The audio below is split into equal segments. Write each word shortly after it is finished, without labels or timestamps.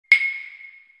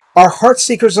Are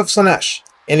Heartseekers of Slaanesh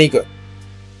any good?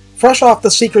 Fresh off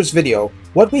the Seekers video,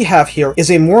 what we have here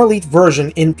is a more elite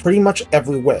version in pretty much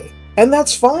every way, and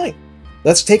that's fine.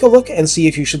 Let's take a look and see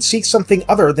if you should seek something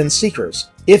other than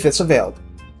Seekers, if it's available.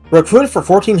 Recruited for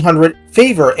 1400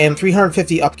 favor and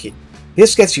 350 upkeep.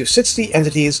 This gets you 60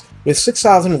 entities with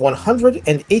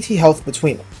 6,180 health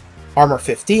between them. Armor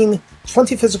 15,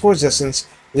 20 physical resistance,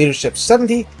 leadership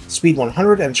 70, speed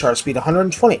 100, and charge speed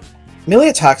 120. Melee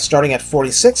attack starting at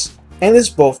 46, and is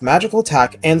both magical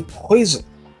attack and poison.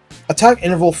 Attack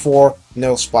interval 4,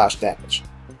 no splash damage.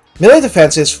 Melee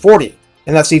defense is 40,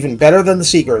 and that's even better than the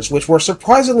Seekers, which were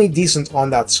surprisingly decent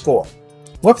on that score.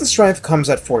 Weapon strength comes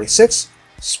at 46,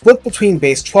 split between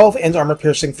base 12 and armor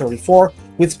piercing 34,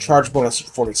 with charge bonus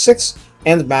 46,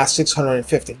 and mass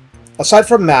 650. Aside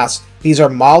from mass, these are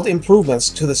mild improvements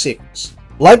to the Seekers.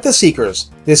 Like the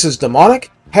Seekers, this is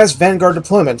demonic, has Vanguard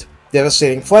deployment,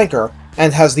 devastating flanker,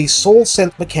 and has the soul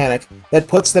scent mechanic that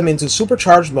puts them into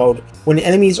supercharged mode when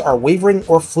enemies are wavering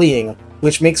or fleeing,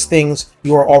 which makes things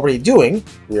you are already doing,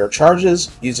 rear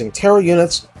charges, using terror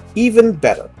units, even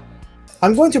better.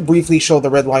 I'm going to briefly show the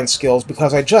red line skills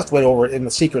because I just went over it in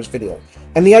the Seekers video,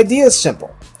 and the idea is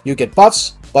simple. You get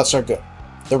buffs, buffs are good.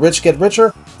 The rich get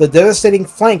richer, the devastating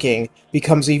flanking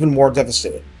becomes even more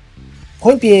devastating.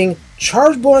 Point being,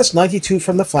 charge bonus 92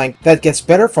 from the flank that gets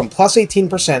better from plus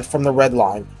 18% from the red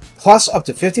line, plus up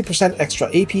to 50%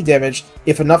 extra AP damage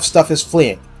if enough stuff is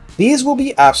fleeing. These will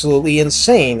be absolutely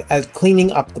insane at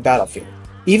cleaning up the battlefield,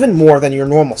 even more than your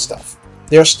normal stuff.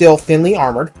 They're still thinly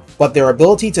armored, but their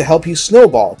ability to help you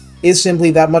snowball is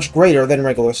simply that much greater than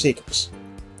regular Seekers.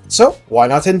 So why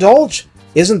not indulge?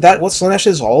 Isn't that what Slaanesh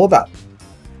is all about?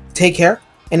 Take care,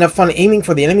 and have fun aiming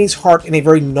for the enemy's heart in a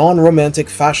very non-romantic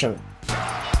fashion.